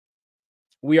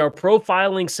We are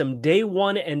profiling some day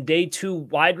one and day two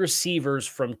wide receivers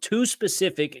from two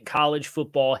specific college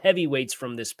football heavyweights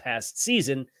from this past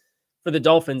season for the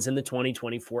Dolphins in the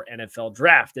 2024 NFL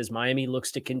Draft, as Miami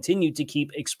looks to continue to keep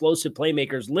explosive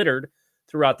playmakers littered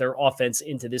throughout their offense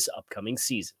into this upcoming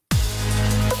season.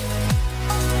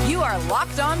 You are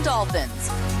Locked On Dolphins,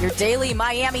 your daily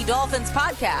Miami Dolphins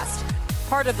podcast,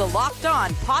 part of the Locked On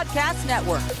Podcast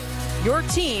Network, your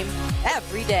team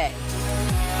every day.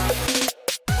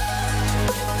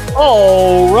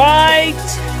 All right,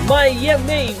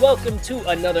 Miami, welcome to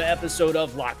another episode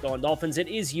of Locked On Dolphins. It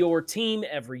is your team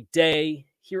every day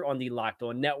here on the Locked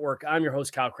On Network. I'm your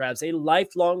host, Kyle Krabs, a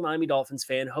lifelong Miami Dolphins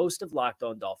fan, host of Locked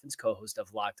On Dolphins, co-host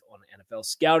of Locked On NFL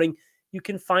Scouting. You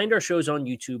can find our shows on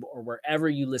YouTube or wherever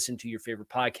you listen to your favorite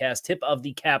podcast. Tip of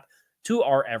the cap to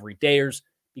our everydayers,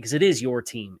 because it is your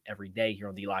team every day here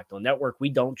on the Locked On Network.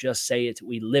 We don't just say it,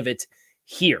 we live it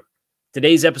here.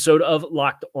 Today's episode of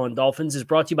Locked On Dolphins is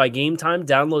brought to you by Gametime.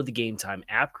 Download the Gametime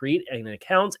app, create an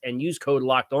account, and use code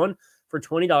Locked On for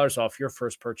 $20 off your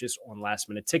first purchase on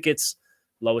last-minute tickets.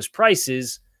 Lowest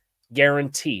prices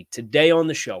guaranteed. Today on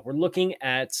the show, we're looking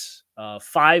at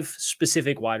 5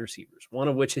 specific wide receivers, one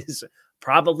of which is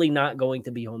probably not going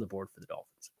to be on the board for the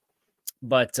Dolphins.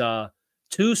 But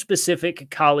 2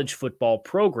 specific college football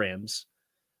programs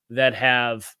that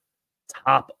have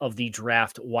top of the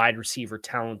draft wide receiver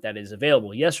talent that is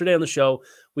available. Yesterday on the show,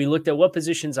 we looked at what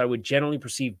positions I would generally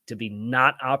perceive to be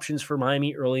not options for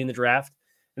Miami early in the draft.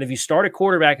 And if you start at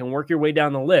quarterback and work your way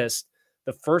down the list,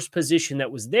 the first position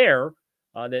that was there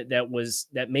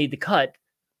that made the cut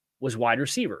was wide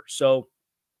receiver. So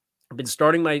I've been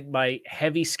starting my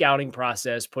heavy scouting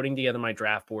process, putting together my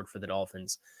draft board for the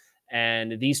Dolphins.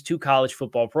 And these 2 college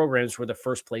football programs were the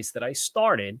first place that I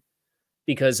started,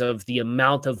 because of the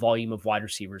amount of volume of wide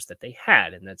receivers that they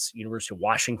had. And that's University of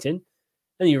Washington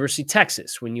and the University of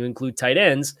Texas. When you include tight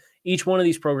ends, each one of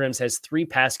these programs has 3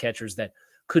 pass catchers that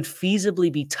could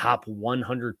feasibly be top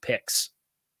 100 picks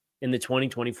in the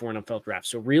 2024 NFL Draft.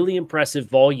 So really impressive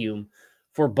volume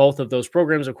for both of those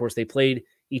programs. Of course, they played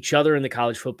each other in the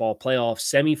college football playoff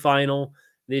semifinal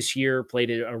this year,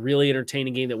 played a really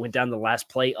entertaining game that went down the last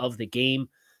play of the game.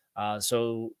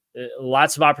 So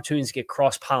lots of opportunities to get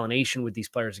cross-pollination with these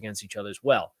players against each other as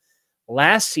well.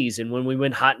 Last season, when we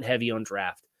went hot and heavy on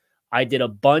draft, I did a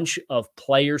bunch of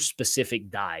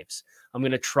player-specific dives. I'm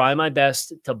going to try my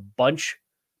best to bunch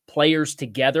players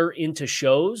together into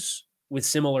shows with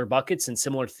similar buckets and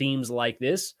similar themes like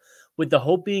this, with the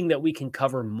hope being that we can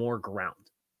cover more ground.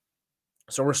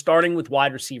 So we're starting with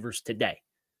wide receivers today.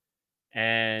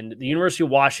 And the University of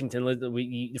Washington,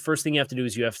 the first thing you have to do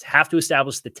is you have to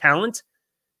establish the talent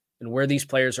and where these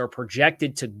players are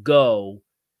projected to go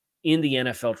in the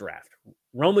NFL Draft.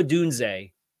 Rome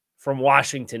Odunze from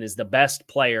Washington is the best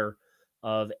player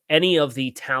of any of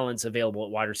the talents available at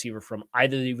wide receiver from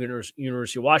either the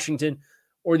University of Washington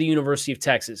or the University of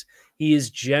Texas. He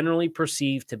is generally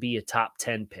perceived to be a top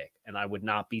 10 pick, and I would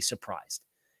not be surprised.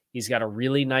 He's got a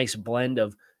really nice blend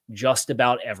of just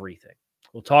about everything.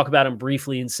 We'll talk about him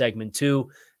briefly in segment 2.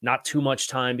 Not too much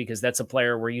time, because that's a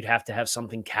player where you'd have to have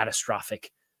something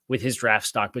catastrophic with his draft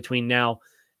stock between now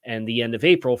and the end of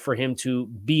April for him to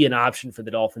be an option for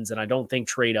the Dolphins. And I don't think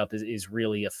trade up is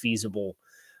really a feasible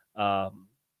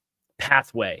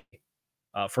pathway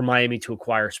for Miami to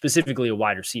acquire specifically a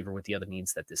wide receiver with the other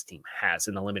needs that this team has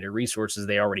and the limited resources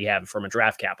they already have from a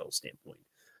draft capital standpoint.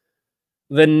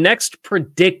 The next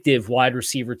predictive wide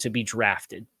receiver to be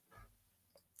drafted,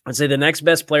 I'd say the next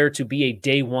best player to be a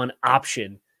day one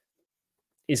option,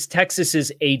 is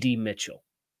Texas's A.D. Mitchell.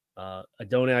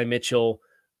 Adonai Mitchell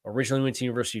originally went to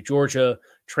University of Georgia,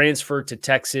 transferred to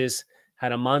Texas,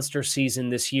 had a monster season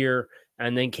this year,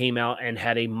 and then came out and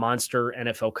had a monster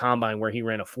NFL combine where he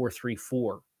ran a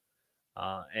 4.34.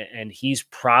 And he's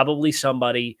probably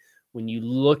somebody, when you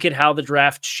look at how the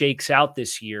draft shakes out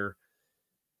this year,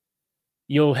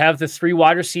 you'll have the 3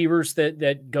 wide receivers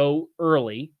that go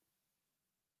early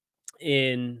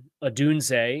in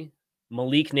Odunze,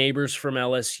 Malik Neighbors from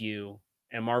LSU,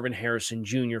 and Marvin Harrison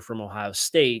Jr. from Ohio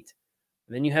State.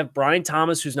 And then you have Brian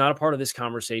Thomas, who's not a part of this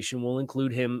conversation. We'll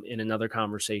include him in another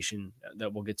conversation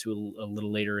that we'll get to a little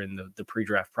later in the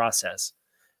pre-draft process.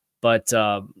 But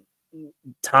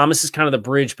Thomas is kind of the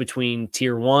bridge between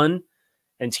tier 1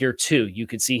 and tier 2. You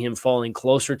could see him falling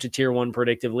closer to tier 1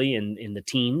 predictively in the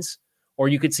teens, or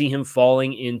you could see him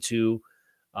falling into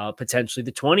potentially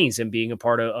the 20s and being a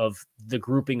part of the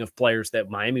grouping of players that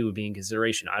Miami would be in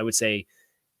consideration. I would say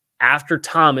after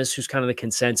Thomas, who's kind of the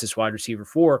consensus wide receiver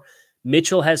 4,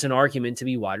 Mitchell has an argument to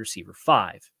be wide receiver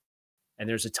 5. And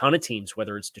there's a ton of teams,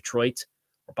 whether it's Detroit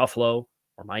or Buffalo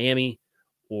or Miami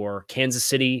or Kansas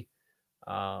City,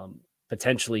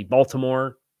 potentially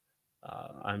Baltimore.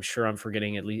 I'm sure I'm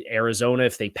forgetting at least Arizona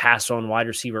if they pass on wide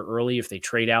receiver early, if they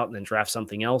trade out and then draft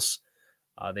something else.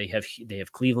 They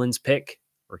have Cleveland's pick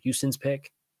or Houston's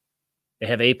pick. They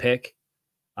have a pick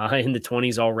in the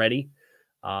 20s already,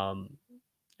 and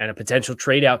a potential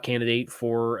trade out candidate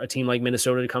for a team like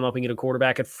Minnesota to come up and get a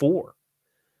quarterback at 4.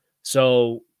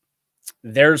 So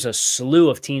there's a slew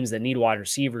of teams that need wide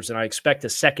receivers, and I expect a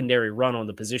secondary run on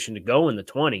the position to go in the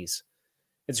 20s.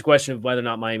 It's a question of whether or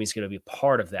not Miami's going to be a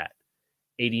part of that.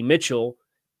 A.D. Mitchell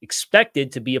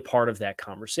expected to be a part of that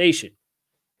conversation.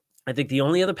 I think the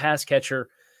only other pass catcher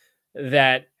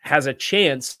that has a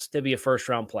chance to be a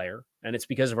first-round player, and it's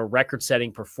because of a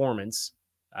record-setting performance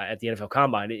at the NFL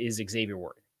Combine, is Xavier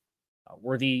Worthy.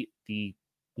 Worthy, the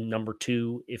number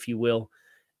 2, if you will,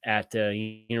 at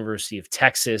the University of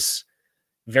Texas.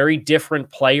 Very different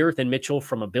player than Mitchell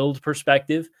from a build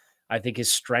perspective. I think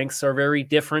his strengths are very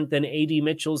different than A.D.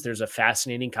 Mitchell's. There's a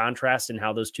fascinating contrast in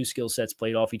how those two skill sets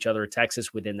played off each other at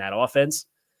Texas within that offense.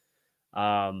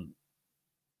 But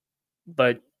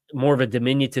more of a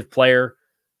diminutive player,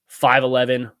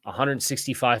 5'11",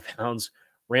 165 pounds,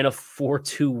 ran a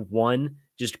 4.21,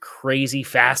 just crazy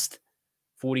fast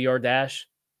 40-yard dash.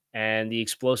 And the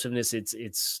explosiveness,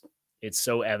 it's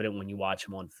so evident when you watch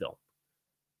him on film.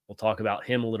 We'll talk about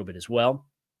him a little bit as well.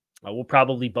 We'll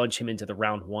probably bunch him into the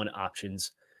round 1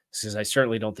 options because I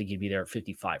certainly don't think he'd be there at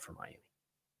 55 for Miami.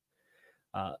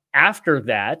 After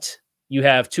that, you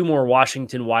have 2 more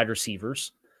Washington wide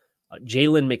receivers,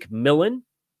 Jalen McMillan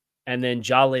and then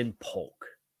Jalen Polk.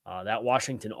 That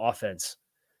Washington offense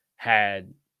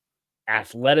had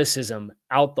athleticism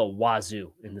out the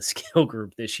wazoo in the skill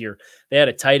group this year. They had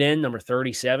a tight end, number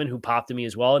 37, who popped to me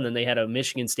as well. And then they had a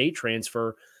Michigan State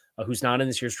transfer who's not in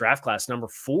this year's draft class, number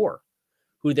 4,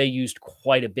 who they used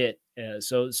quite a bit.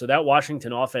 So that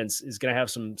Washington offense is going to have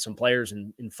some players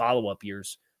in follow-up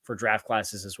years for draft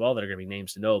classes as well that are going to be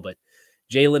names to know. But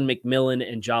Jalen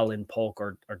McMillan and Jalen Polk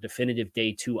are definitive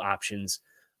day 2 options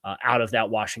out of that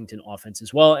Washington offense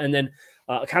as well. And then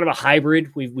kind of a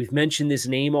hybrid. We've mentioned this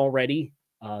name already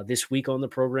this week on the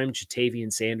program,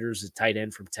 Jatavian Sanders, a tight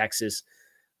end from Texas,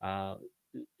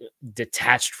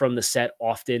 detached from the set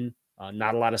often,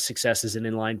 not a lot of success as an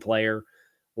inline player.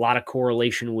 A lot of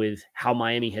correlation with how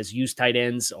Miami has used tight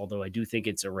ends, although I do think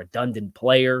it's a redundant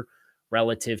player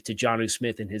relative to Jonnu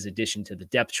Smith and his addition to the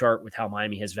depth chart with how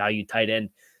Miami has valued tight end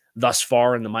thus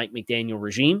far in the Mike McDaniel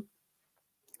regime.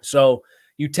 So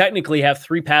you technically have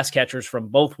 3 pass catchers from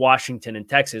both Washington and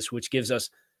Texas, which gives us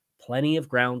plenty of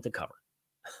ground to cover.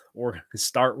 We're going to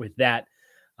start with that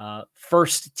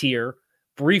first tier,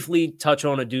 briefly touch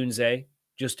on Odunze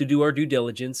just to do our due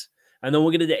diligence. And then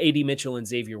we'll get into A.D. Mitchell and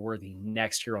Xavier Worthy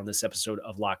next here on this episode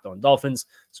of Locked On Dolphins.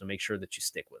 So make sure that you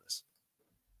stick with us.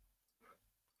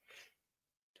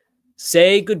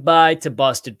 Say goodbye to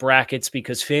busted brackets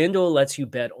because FanDuel lets you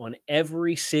bet on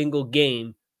every single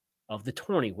game of the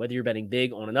tourney. Whether you're betting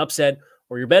big on an upset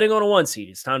or you're betting on a 1 seed,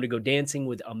 it's time to go dancing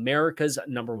with America's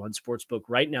 #1 sportsbook.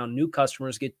 Right now, new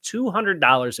customers get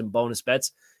 $200 in bonus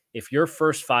bets if your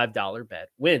first $5 bet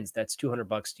wins. That's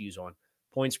 $200 to use on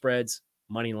point spreads,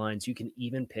 money lines. You can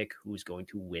even pick who's going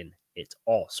to win it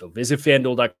all. So visit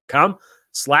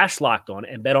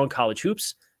FanDuel.com/lockedon and bet on college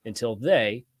hoops until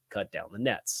they cut down the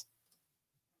nets.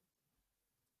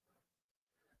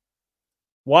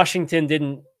 Washington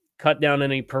didn't cut down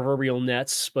any proverbial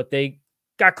nets, but they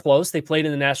got close. They played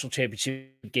in the national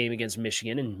championship game against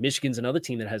Michigan, and Michigan's another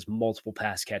team that has multiple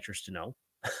pass catchers to know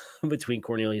between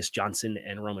Cornelius Johnson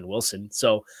and Roman Wilson.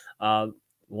 So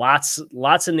lots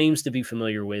of names to be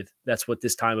familiar with. That's what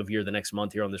this time of year, the next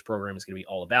month here on this program is going to be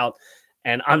all about.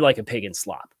 And I'm like a pig in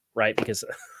slop, right? Because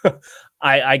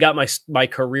I got my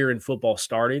career in football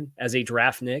started as a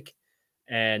draft Nick,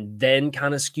 and then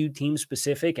kind of skewed team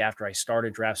specific after I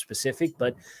started draft specific.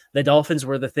 But the Dolphins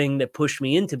were the thing that pushed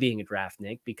me into being a draft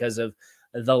Nick because of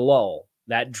the lull,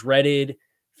 that dreaded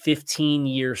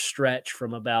 15-year stretch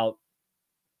from about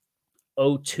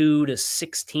 02 to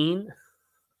 16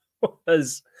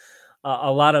 was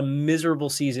a lot of miserable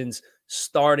seasons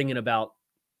starting in about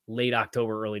late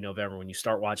October, early November, when you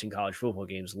start watching college football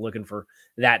games, looking for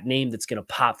that name that's going to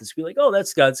pop, that's be like, oh,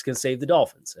 that's going to save the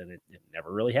Dolphins. And it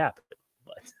never really happened.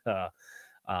 But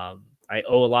I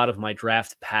owe a lot of my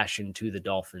draft passion to the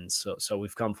Dolphins. So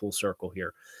we've come full circle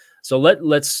here. So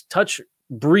let's touch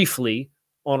briefly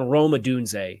on Rome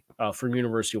Odunze from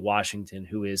University of Washington,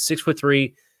 who is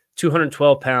 6'3",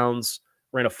 212 pounds,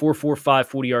 ran a 4.45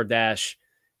 40-yard dash,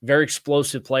 very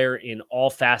explosive player in all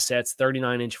facets,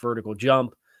 39-inch vertical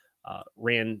jump,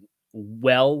 ran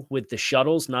well with the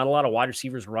shuttles. Not a lot of wide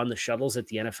receivers run the shuttles at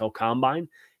the NFL Combine.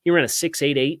 He ran a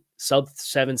 6.88 sub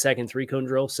 7-second 3-cone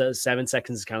drill. Says 7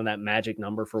 seconds is kind of that magic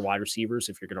number for wide receivers.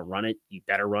 If you're going to run it, you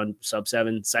better run sub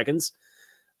 7 seconds.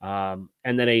 And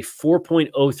then a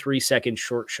 4.03 second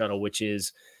short shuttle, which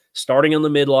is starting on the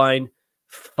midline,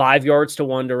 5 yards to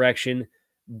one direction,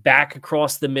 back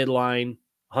across the midline,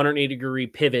 180-degree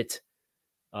pivot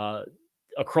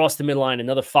across the midline,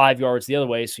 another 5 yards the other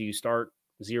way. So you start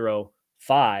 0,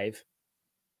 5,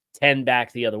 10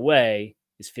 back the other way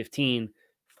is 15,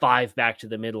 5 back to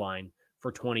the midline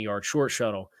for 20-yard short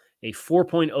shuttle. A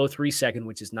 4.03 second,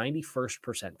 which is 91st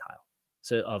percentile.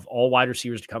 So of all wide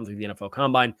receivers to come through the NFL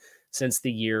Combine since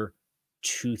the year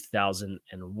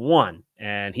 2001.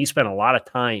 And he spent a lot of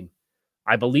time.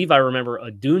 I believe I remember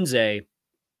Odunze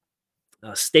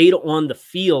stayed on the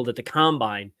field at the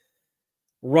Combine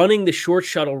running the short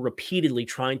shuttle repeatedly,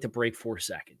 trying to break 4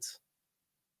 seconds.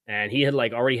 And he had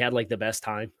already had the best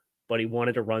time, but he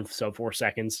wanted to run sub 4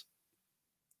 seconds.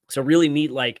 So really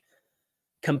neat,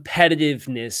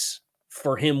 competitiveness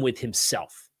for him with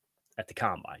himself at the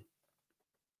Combine.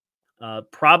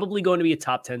 Probably going to be a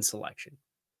top 10 selection.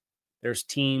 There's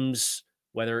teams,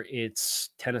 whether it's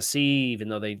Tennessee, even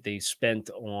though they spent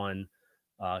on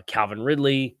Calvin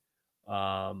Ridley,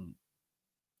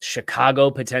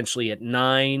 Chicago potentially at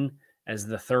 9 as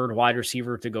the third wide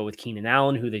receiver to go with Keenan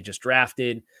Allen, who they just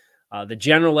drafted. The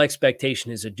general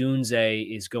expectation is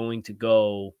Odunze is going to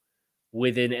go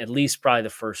within at least probably the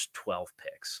first 12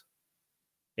 picks.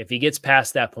 If he gets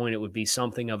past that point, it would be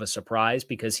something of a surprise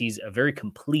because he's a very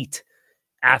complete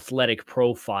athletic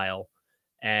profile.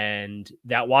 And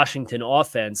that Washington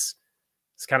offense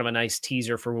is kind of a nice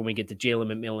teaser for when we get to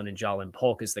Jalen McMillan and Jalen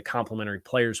Polk as the complementary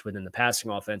players within the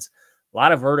passing offense. A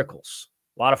lot of verticals,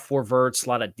 a lot of 4 verts, a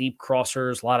lot of deep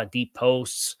crossers, a lot of deep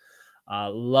posts.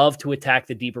 Love to attack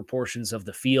the deeper portions of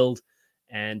the field.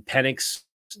 And Penix,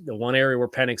 the one area where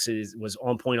Penix was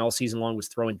on point all season long was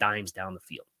throwing dimes down the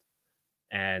field.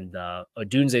 And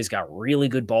Odunze's got really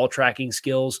good ball tracking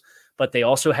skills, but they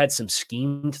also had some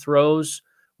schemed throws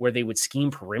where they would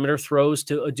scheme perimeter throws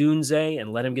to Odunze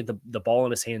and let him get the ball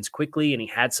in his hands quickly, and he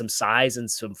had some size and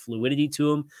some fluidity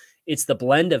to him. It's the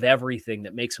blend of everything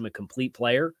that makes him a complete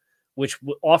player, which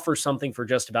offers something for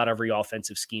just about every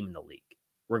offensive scheme in the league,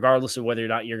 regardless of whether or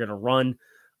not you're going to run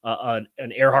an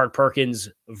Erhard Perkins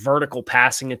vertical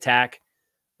passing attack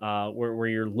where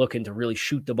you're looking to really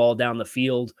shoot the ball down the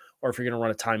field, or if you're going to run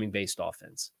a timing-based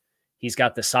offense. He's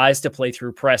got the size to play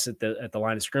through press at the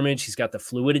line of scrimmage. He's got the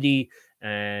fluidity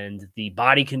and the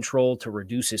body control to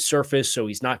reduce his surface, so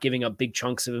he's not giving up big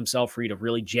chunks of himself for you to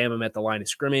really jam him at the line of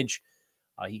scrimmage.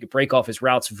 He could break off his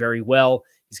routes very well.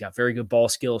 He's got very good ball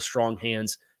skills, strong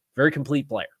hands, very complete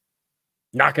player.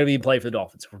 Not going to be in play for the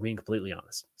Dolphins, if we're being completely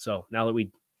honest. So now that we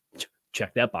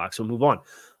check that box, we'll move on.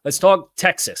 Let's talk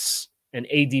Texas and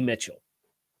A.D. Mitchell.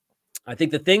 I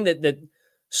think the thing that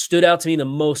stood out to me the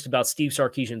most about Steve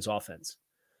Sarkisian's offense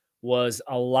was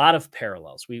a lot of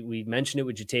parallels. We mentioned it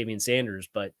with Jatavian Sanders,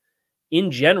 but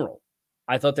in general,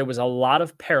 I thought there was a lot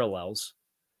of parallels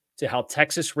to how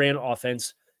Texas ran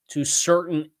offense to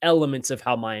certain elements of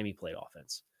how Miami played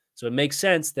offense. So it makes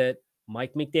sense that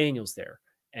Mike McDaniel's there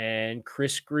and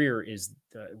Chris Greer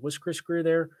was Chris Greer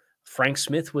there? Frank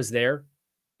Smith was there.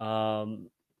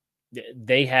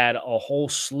 They had a whole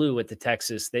slew at the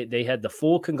Texas. They had the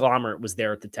full conglomerate was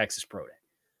there at the Texas Pro Day,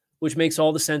 which makes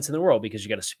all the sense in the world because you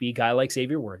got a speed guy like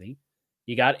Xavier Worthy.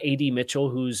 You got A.D. Mitchell,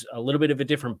 who's a little bit of a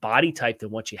different body type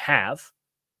than what you have.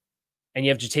 And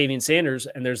you have Jatavian Sanders,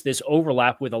 and there's this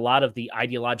overlap with a lot of the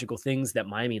ideological things that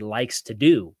Miami likes to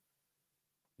do.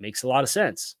 Makes a lot of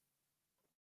sense.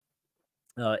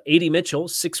 A.D. Mitchell,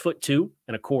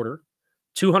 6'2.25",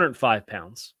 205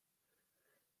 pounds.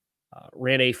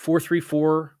 Ran a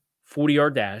 4.34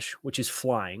 40-yard dash, which is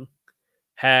flying.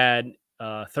 Had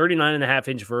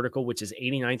 39.5-inch vertical, which is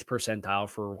 89th percentile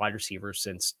for wide receivers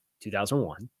since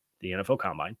 2001, the NFL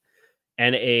Combine.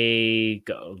 And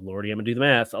Lordy, I'm going to do the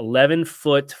math,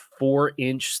 11-foot,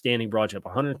 4-inch standing broad jump,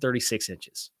 136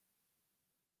 inches.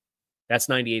 That's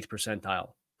 98th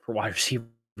percentile for wide receivers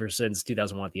since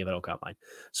 2001 at the NFL Combine.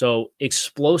 So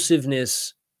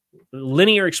explosiveness,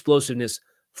 linear explosiveness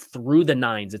through the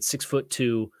nines at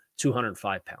 6'2",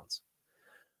 205 pounds.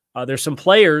 There's some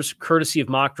players, courtesy of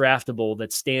Mock Draftable,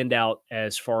 that stand out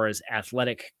as far as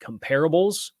athletic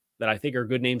comparables that I think are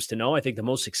good names to know. I think the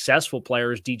most successful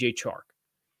player is DJ Chark.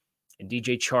 And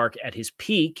DJ Chark at his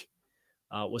peak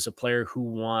was a player who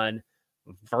won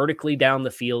vertically down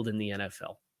the field in the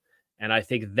NFL. And I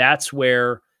think that's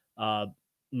where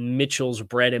Mitchell's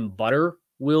bread and butter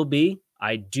will be.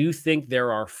 I do think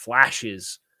there are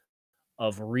flashes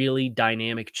of really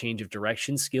dynamic change of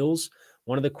direction skills.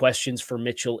 One of the questions for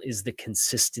Mitchell is the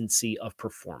consistency of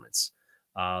performance.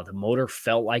 The motor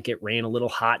felt like it ran a little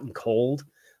hot and cold.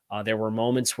 There were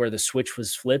moments where the switch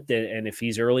was flipped, and if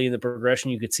he's early in the progression,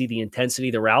 you could see the intensity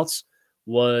of the routes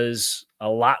was a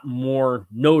lot more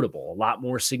notable, a lot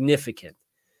more significant.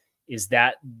 Is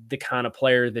that the kind of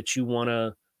player that you want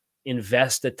to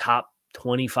invest a top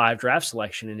 25 draft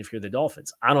selection in if you're the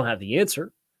Dolphins? I don't have the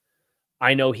answer.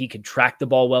 I know he could track the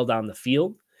ball well down the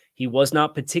field. He was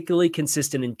not particularly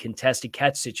consistent in contested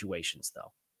catch situations,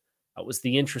 though. That was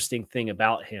the interesting thing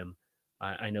about him.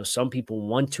 I know some people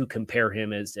want to compare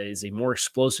him as a more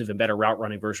explosive and better route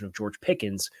running version of George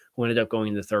Pickens, who ended up going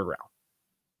in the third round.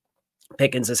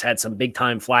 Pickens has had some big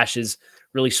time flashes,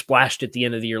 really splashed at the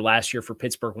end of the year last year for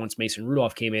Pittsburgh once Mason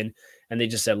Rudolph came in, and they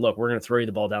just said, look, we're going to throw you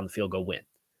the ball down the field, go win.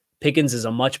 Pickens is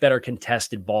a much better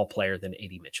contested ball player than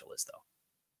A.D. Mitchell is,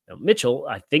 though. Now, Mitchell,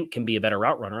 I think, can be a better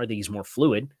route runner. I think he's more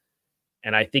fluid,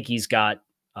 and I think he's got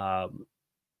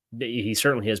he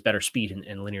certainly has better speed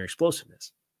and linear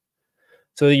explosiveness.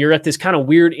 So you're at this kind of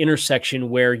weird intersection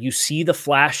where you see the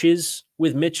flashes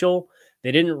with Mitchell.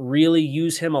 They didn't really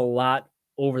use him a lot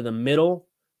over the middle.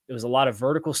 There was a lot of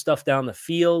vertical stuff down the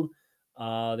field.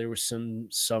 There was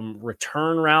some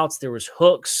return routes. There was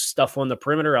hooks, stuff on the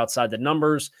perimeter outside the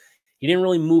numbers. He didn't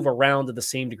really move around to the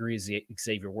same degree as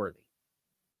Xavier Worthy.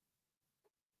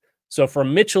 So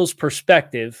from Mitchell's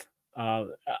perspective,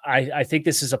 I think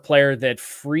this is a player that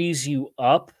frees you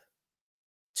up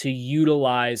to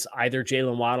utilize either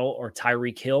Jalen Waddle or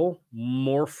Tyreek Hill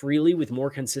more freely with more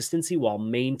consistency while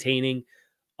maintaining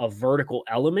a vertical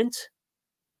element,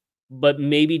 but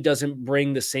maybe doesn't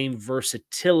bring the same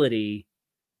versatility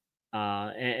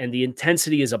and the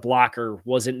intensity as a blocker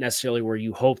wasn't necessarily where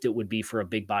you hoped it would be for a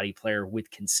big body player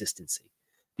with consistency.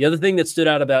 The other thing that stood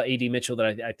out about A.D. Mitchell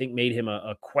that I think made him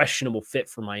a questionable fit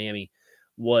for Miami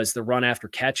was the run after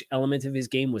catch element of his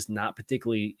game was not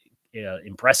particularly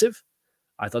impressive.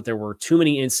 I thought there were too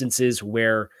many instances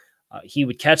where he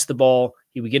would catch the ball,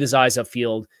 he would get his eyes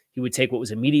upfield, he would take what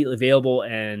was immediately available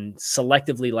and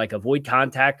selectively like avoid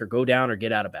contact or go down or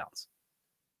get out of bounds.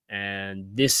 And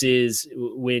this is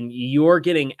when you're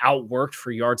getting outworked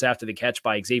for yards after the catch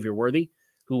by Xavier Worthy,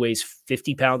 who weighs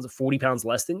 50 pounds, 40 pounds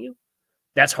less than you.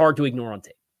 That's hard to ignore on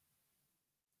tape.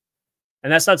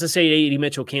 And that's not to say A.D.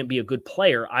 Mitchell can't be a good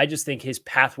player. I just think his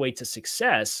pathway to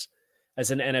success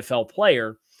as an NFL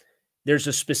player, there's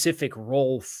a specific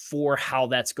role for how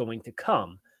that's going to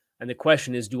come. And the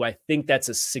question is, do I think that's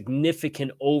a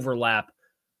significant overlap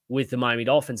with the Miami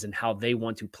Dolphins and how they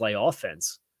want to play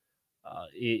offense?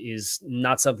 Is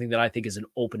not something that I think is an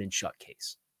open and shut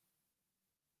case.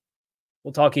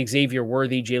 We'll talk Xavier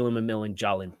Worthy, Jalen McMillan,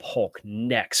 Jalen Polk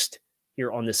next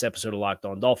here on this episode of Locked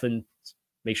On Dolphins.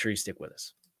 Make sure you stick with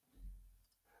us.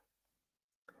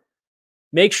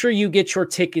 Make sure you get your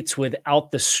tickets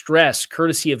without the stress,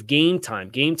 courtesy of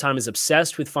Gametime. Gametime is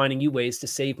obsessed with finding you ways to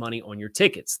save money on your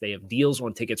tickets. They have deals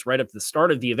on tickets right up to the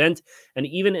start of the event and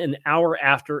even an hour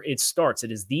after it starts.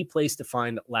 It is the place to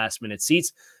find last-minute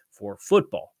seats for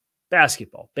football,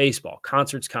 basketball, baseball,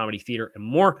 concerts, comedy, theater, and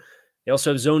more. They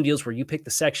also have zone deals where you pick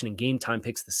the section and Gametime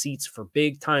picks the seats for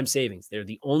big-time savings. They're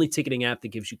the only ticketing app that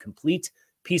gives you complete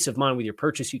peace of mind with your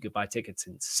purchase. You could buy tickets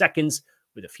in seconds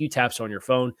with a few taps on your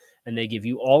phone, and they give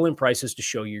you all-in prices to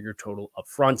show you your total up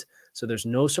front. So there's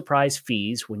no surprise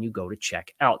fees when you go to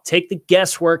check out. Take the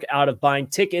guesswork out of buying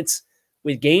tickets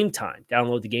with Gametime.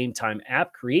 Download the Gametime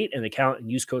app, create an account,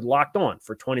 and use code LOCKEDON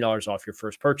for $20 off your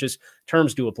first purchase.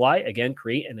 Terms do apply. Again,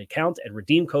 create an account and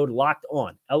redeem code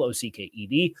LOCKEDON,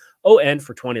 LOCKEDON,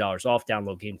 for $20 off.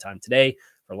 Download Gametime today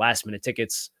for last-minute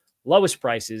tickets. Lowest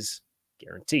prices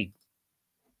guaranteed.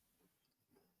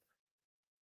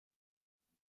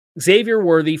 Xavier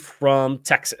Worthy from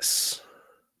Texas,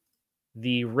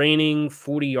 the reigning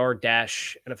 40-yard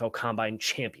dash NFL Combine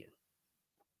champion.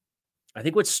 I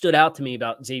think what stood out to me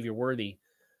about Xavier Worthy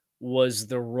was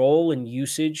the role and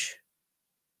usage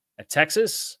at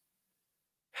Texas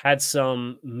had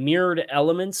some mirrored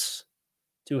elements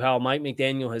to how Mike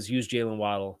McDaniel has used Jalen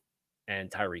Waddle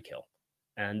and Tyreek Hill.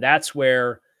 And that's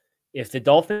where if the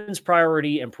Dolphins'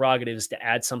 priority and prerogative is to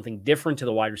add something different to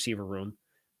the wide receiver room,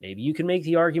 maybe you can make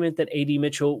the argument that A.D.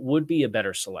 Mitchell would be a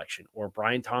better selection, or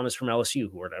Brian Thomas from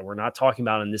LSU, who we're not talking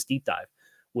about in this deep dive,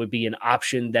 would be an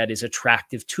option that is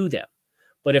attractive to them.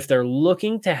 But if they're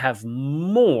looking to have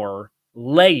more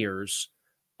layers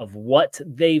of what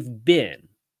they've been,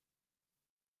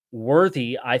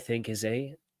 Worthy, I think, is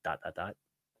a ...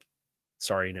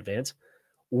 Sorry in advance.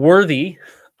 Worthy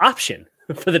option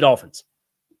for the Dolphins.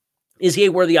 Is he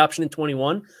a worthy option in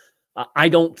 21? I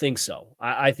don't think so.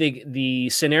 I think the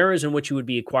scenarios in which you would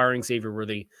be acquiring Xavier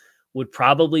Worthy would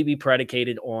probably be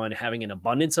predicated on having an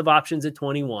abundance of options at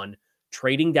 21,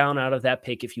 trading down out of that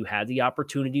pick if you had the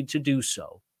opportunity to do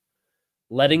so,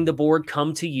 letting the board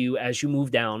come to you as you move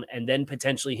down, and then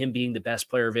potentially him being the best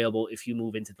player available if you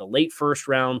move into the late first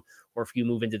round or if you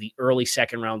move into the early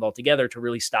second round altogether to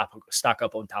really stock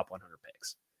up on top 100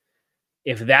 picks.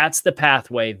 If that's the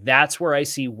pathway, that's where I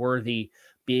see Worthy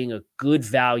being a good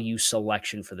value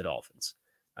selection for the Dolphins.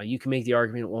 You can make the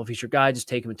argument, well, if he's your guy, just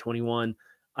take him at 21.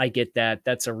 I get that.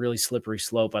 That's a really slippery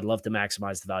slope. I'd love to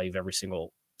maximize the value of every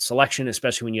single selection,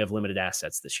 especially when you have limited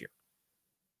assets this year.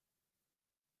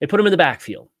 They put him in the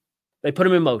backfield. They put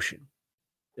him in motion.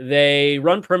 They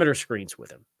run perimeter screens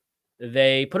with him.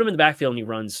 They put him in the backfield and he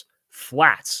runs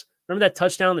flats. Remember that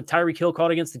touchdown that Tyreek Hill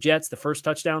caught against the Jets, the first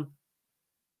touchdown?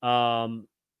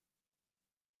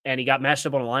 And he got matched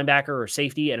up on a linebacker or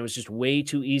safety, and it was just way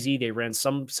too easy. They ran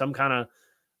some kind of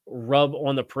rub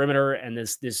on the perimeter, and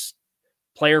this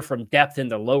player from depth in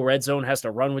the low red zone has to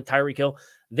run with Tyreek Hill.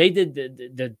 They did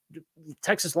the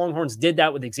Texas Longhorns did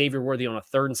that with Xavier Worthy on a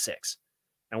 3rd and 6.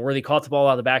 And Worthy caught the ball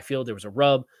out of the backfield. There was a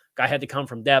rub. Guy had to come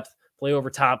from depth, play over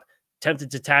top,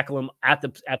 attempted to tackle him at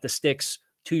the sticks,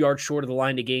 2 yards short of the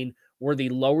line to gain. Worthy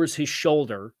lowers his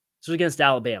shoulder. This was against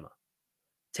Alabama.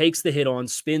 Takes the hit on,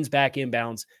 spins back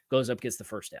inbounds, goes up, gets the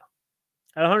first down.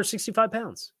 At 165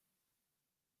 pounds.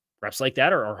 Reps like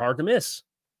that are hard to miss.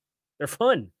 They're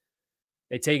fun.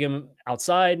 They take him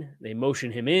outside. They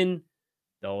motion him in.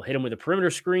 They'll hit him with a perimeter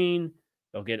screen.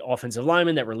 They'll get offensive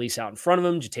linemen that release out in front of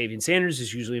him. Jatavian Sanders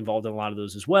is usually involved in a lot of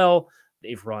those as well.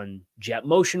 They've run jet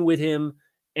motion with him,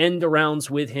 end arounds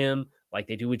with him, like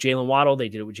they do with Jalen Waddle. They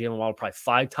did it with Jalen Waddle probably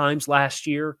 5 times last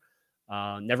year.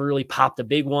 Never really popped a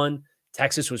big one.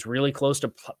 Texas was really close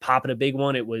to popping a big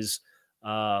one. It was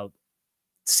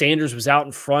Sanders was out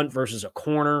in front versus a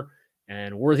corner,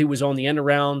 and Worthy was on the end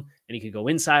around, and he could go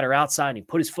inside or outside, and he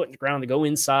put his foot in the ground to go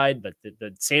inside, but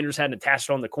the Sanders hadn't attached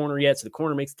it on the corner yet, so the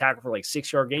corner makes the tackle for like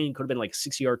 6-yard gain. Could have been like a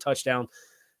 60-yard touchdown.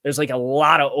 There's like a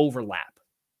lot of overlap,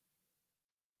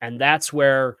 and that's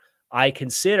where I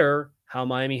consider how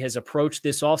Miami has approached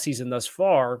this offseason thus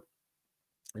far,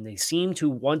 and they seem to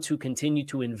want to continue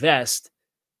to invest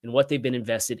in what they've been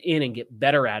invested in and get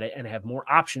better at it and have more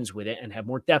options with it and have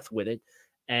more depth with it.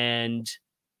 And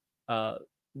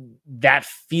that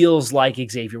feels like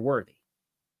Xavier Worthy.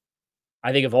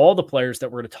 I think of all the players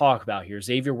that we're going to talk about here,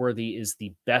 Xavier Worthy is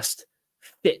the best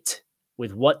fit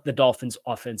with what the Dolphins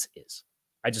offense is.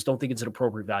 I just don't think it's an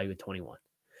appropriate value at 21.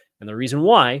 And the reason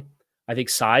why, I think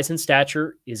size and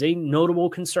stature is a notable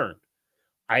concern.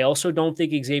 I also don't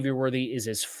think Xavier Worthy is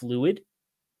as fluid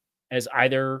as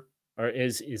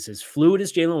is as fluid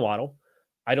as Jalen Waddle.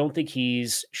 I don't think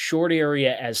he's short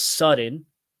area as sudden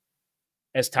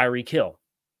as Tyreek Hill.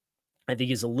 I think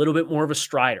he's a little bit more of a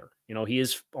strider. You know,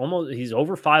 he's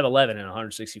over 5'11" and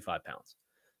 165 pounds.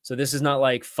 So this is not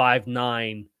like 5'9",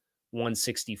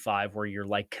 165 where you're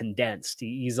like condensed.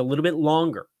 He's a little bit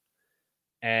longer.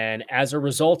 And as a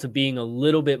result of being a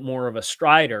little bit more of a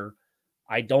strider,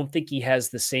 I don't think he has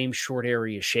the same short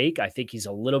area shake. I think he's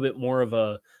a little bit more of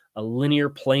a linear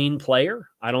plane player.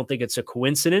 I don't think it's a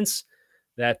coincidence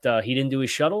that he didn't do his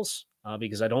shuttles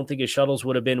because I don't think his shuttles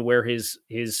would have been where his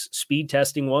speed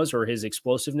testing was or his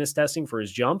explosiveness testing for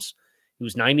his jumps. He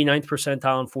was 99th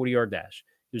percentile in 40-yard dash.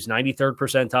 He was 93rd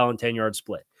percentile in 10-yard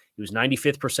split. He was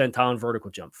 95th percentile in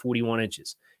vertical jump, 41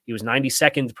 inches. He was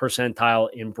 92nd percentile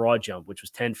in broad jump, which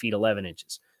was 10 feet, 11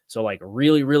 inches. So like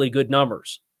really, really good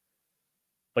numbers.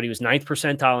 But he was 9th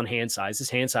percentile in hand size. His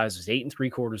hand size was 8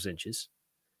 3/4 inches.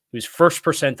 He was 1st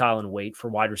percentile in weight for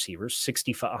wide receivers,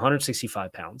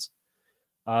 165 pounds.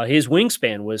 His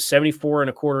wingspan was 74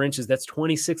 1/4 inches. That's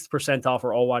 26th percentile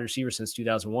for all wide receivers since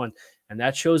 2001. And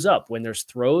that shows up when there's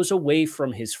throws away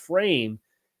from his frame.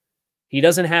 He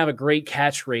doesn't have a great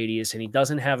catch radius, and he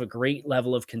doesn't have a great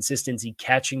level of consistency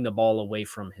catching the ball away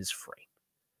from his frame.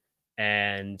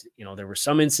 And, you know, there were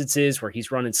some instances where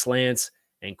he's running slants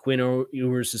and Quinn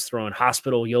Ewers is throwing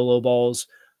hospital YOLO balls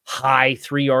high,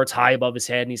 3 yards high above his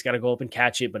head, and he's got to go up and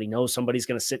catch it, but he knows somebody's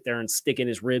going to sit there and stick in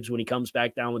his ribs when he comes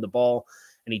back down with the ball,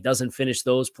 and he doesn't finish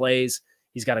those plays.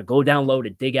 He's got to go down low to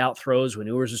dig out throws when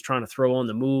Ewers is trying to throw on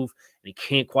the move, and he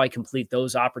can't quite complete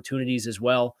those opportunities as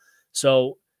well.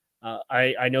 So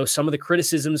I know some of the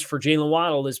criticisms for Jalen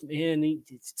Waddle is, man,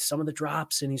 some of the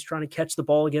drops, and he's trying to catch the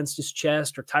ball against his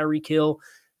chest, or Tyreek Hill,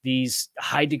 these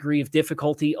high degree of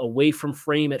difficulty away from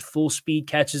frame at full speed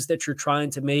catches that you're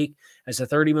trying to make as a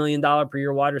 $30 million per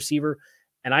year wide receiver.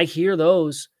 And I hear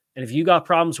those. And if you got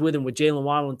problems with him with Jalen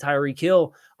Waddle and Tyreek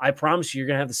Hill, I promise you're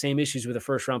going to have the same issues with a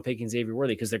first round pick in Xavier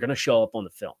Worthy because they're going to show up on the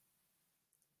film.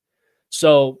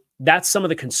 So that's some of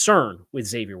the concern with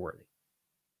Xavier Worthy.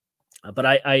 But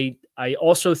I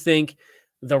also think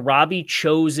the Robbie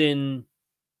Chosen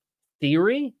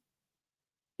theory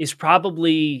is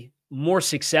probably more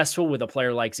successful with a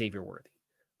player like Xavier Worthy.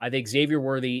 I think Xavier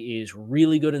Worthy is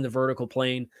really good in the vertical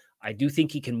plane. I do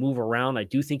think he can move around. I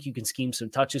do think you can scheme some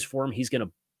touches for him. He's going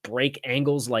to break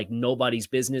angles like nobody's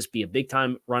business, be a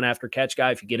big-time run after catch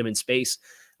guy if you get him in space.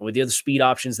 And with the other speed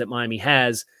options that Miami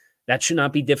has, that should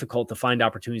not be difficult to find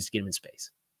opportunities to get him in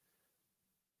space.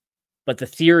 But the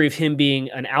theory of him being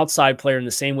an outside player in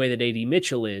the same way that A.D.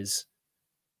 Mitchell is,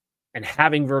 and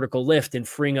having vertical lift and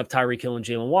freeing up Tyreek Hill and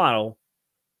Jalen Waddle,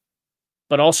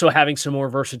 but also having some more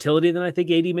versatility than I think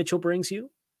A.D. Mitchell brings you,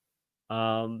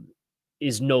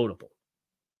 is notable.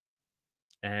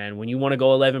 And when you want to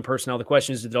go 11 personnel, the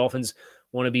question is, the Dolphins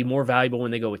want to be more valuable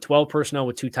when they go with 12 personnel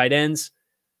with 2 tight ends,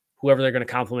 whoever they're going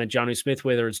to complement Jonnu Smith,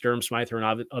 whether it's Durham Smythe or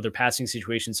in other passing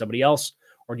situation, somebody else,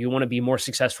 or do you want to be more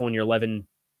successful in your 11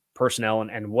 personnel,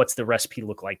 and what's the recipe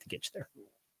look like to get you there?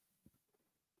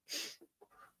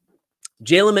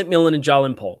 Jalen McMillan and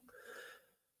Jalen Polk.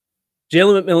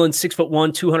 Jalen McMillan,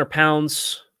 6'1", 200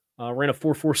 pounds, ran a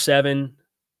 4.47,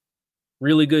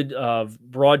 really good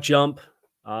broad jump,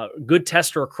 good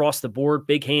tester across the board,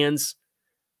 big hands,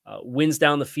 wins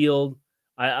down the field.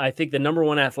 I think the number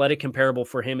one athletic comparable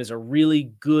for him is a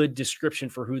really good description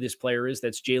for who this player is.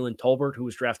 That's Jalen Tolbert, who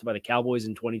was drafted by the Cowboys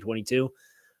in 2022.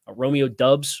 Romeo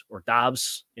Doubs or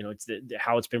Dobbs, it's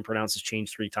how it's been pronounced has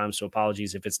changed 3 times. So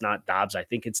apologies if it's not Dobbs. I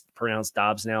think it's pronounced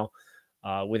Dobbs now.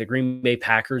 With the Green Bay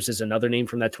Packers is another name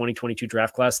from that 2022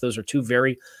 draft class. Those are 2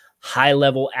 very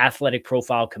high-level athletic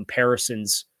profile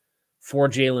comparisons for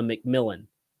Jalen McMillan.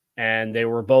 And they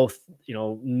were both,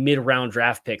 mid-round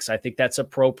draft picks. I think that's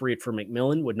appropriate for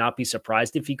McMillan. Would not be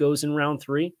surprised if he goes in round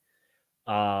 3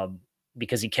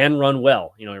 because he can run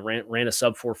well. He ran a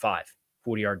sub 4.5,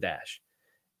 40-yard dash.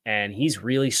 And he's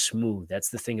really smooth. That's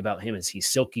the thing about him is he's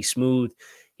silky smooth.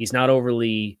 He's not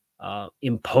overly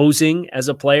imposing as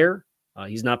a player.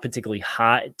 He's not particularly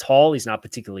tall. He's not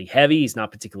particularly heavy. He's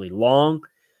not particularly long.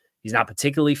 He's not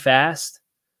particularly fast.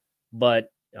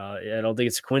 But I don't think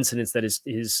it's a coincidence that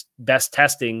his best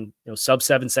testing, sub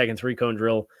 7-second 3-cone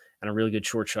drill and a really good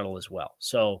short shuttle as well.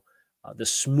 So the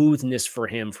smoothness for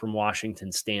him from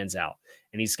Washington stands out.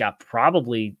 And he's got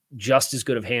probably just as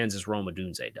good of hands as Rome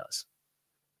Odunze does.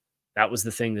 That was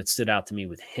the thing that stood out to me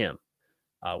with him.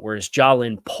 Whereas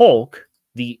Jalen Polk,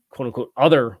 the quote-unquote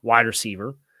other wide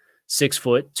receiver, 6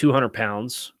 foot, 200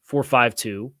 pounds,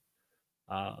 4.52,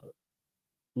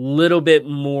 little bit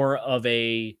more of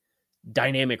a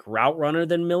dynamic route runner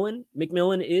than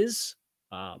McMillan is,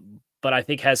 but I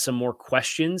think has some more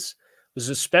questions. It was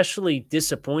especially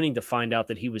disappointing to find out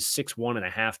that he was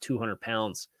 6'1.5", 200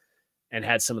 pounds, and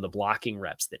had some of the blocking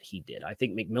reps that he did. I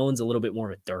think McMillan's a little bit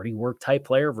more of a dirty work type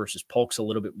player versus Polk's a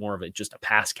little bit more of just a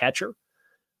pass catcher.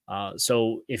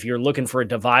 So if you're looking for a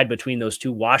divide between those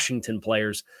 2 Washington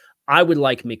players, I would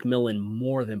like McMillan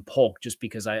more than Polk, just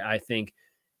because I think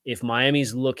if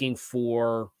Miami's looking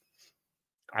for,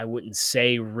 I wouldn't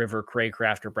say River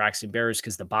Craycraft or Braxton Berrios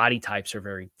because the body types are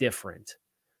very different.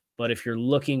 But if you're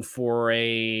looking for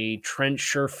a Trent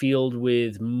Sherfield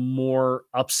with more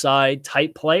upside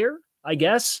type player, I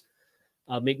guess,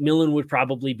 McMillan would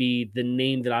probably be the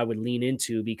name that I would lean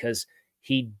into because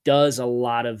he does a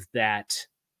lot of that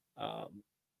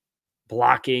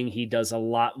blocking. He does a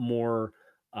lot more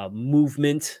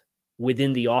movement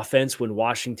within the offense when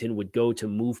Washington would go to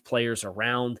move players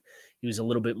around. He was a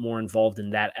little bit more involved in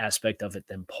that aspect of it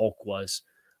than Polk was,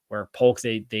 where Polk,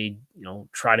 they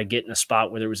try to get in a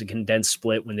spot where there was a condensed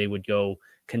split when they would go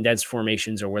condensed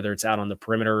formations or whether it's out on the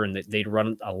perimeter, and they'd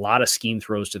run a lot of scheme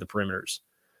throws to the perimeters.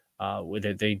 Where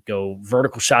they'd go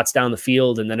vertical shots down the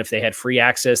field, and then if they had free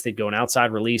access, they'd go an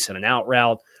outside release and an out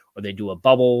route, or they do a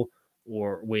bubble,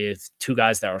 or with 2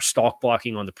 guys that are stalk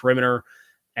blocking on the perimeter.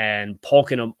 And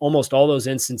Polk, in almost all those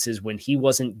instances when he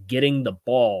wasn't getting the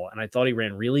ball, and I thought he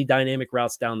ran really dynamic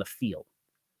routes down the field,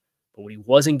 but when he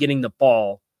wasn't getting the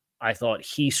ball, I thought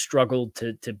he struggled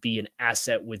to be an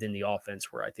asset within the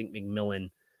offense, where I think McMillan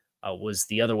was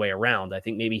the other way around. I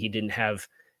think maybe he didn't have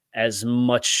as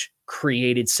much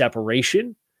created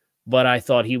separation, but I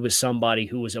thought he was somebody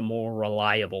who was a more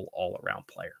reliable all-around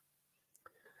player.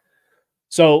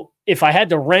 So if I had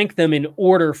to rank them in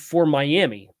order for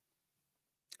Miami,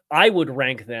 I would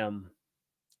rank them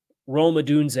Rome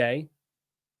Odunze,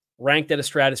 ranked at a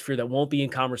stratosphere that won't be in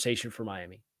conversation for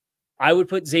Miami. I would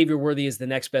put Xavier Worthy as the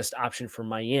next best option for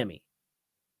Miami.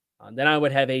 Then I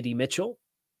would have A.D. Mitchell.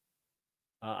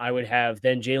 I would have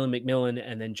then Jalen McMillan,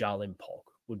 and then Jalen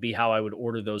Polk would be how I would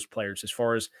order those players. As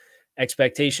far as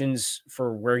expectations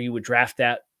for where you would draft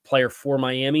that player for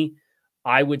Miami,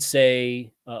 I would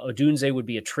say Odunze would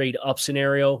be a trade up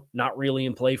scenario, not really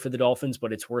in play for the Dolphins,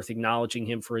 but it's worth acknowledging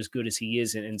him for as good as he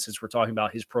is. And since we're talking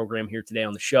about his program here today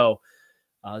on the show,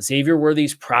 Xavier Worthy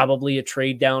is probably a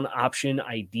trade down option,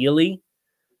 ideally.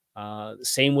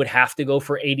 Same would have to go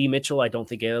for AD Mitchell. I don't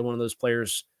think either one of those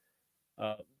players,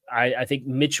 I think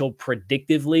Mitchell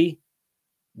predictively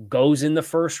goes in the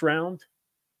first round,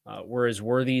 whereas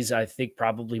Worthy's, I think,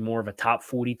 probably more of a top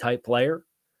 40 type player.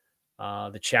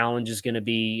 The challenge is going to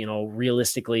be,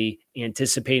 realistically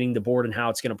anticipating the board and how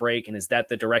it's going to break. And is that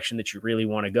the direction that you really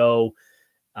want to go?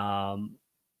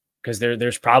 Because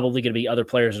there's probably going to be other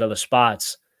players at other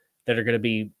spots that are going to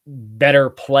be better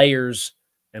players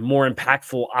and more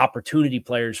impactful opportunity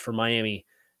players for Miami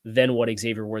than what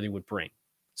Xavier Worthy would bring.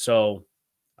 So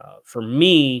for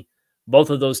me,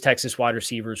 both of those Texas wide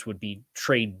receivers would be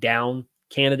trade down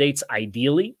candidates,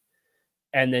 ideally.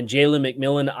 And then Jalen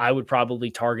McMillan, I would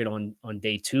probably target on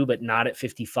day 2, but not at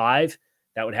 55.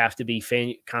 That would have to be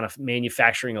kind of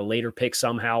manufacturing a later pick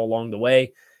somehow along the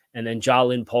way. And then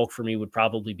Jalen Polk for me would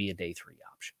probably be a day 3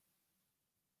 option.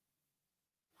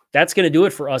 That's going to do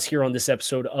it for us here on this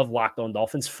episode of Locked On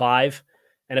Dolphins. 5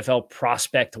 NFL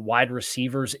prospect wide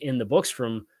receivers in the books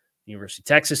from the University of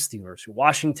Texas, the University of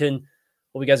Washington.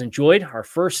 Hope you guys enjoyed our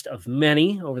first of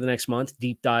many over the next month,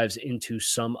 deep dives into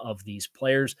some of these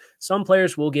players. Some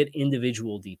players will get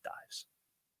individual deep dives.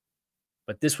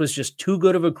 But this was just too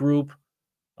good of a group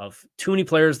of too many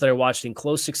players that I watched in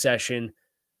close succession.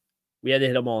 We had to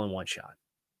hit them all in one shot.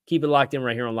 Keep it locked in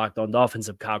right here on Locked On Dolphins.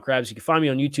 I'm Kyle Krabs. You can find me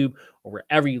on YouTube or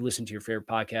wherever you listen to your favorite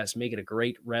podcast. Make it a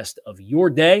great rest of your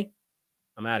day.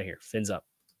 I'm out of here. Fins up.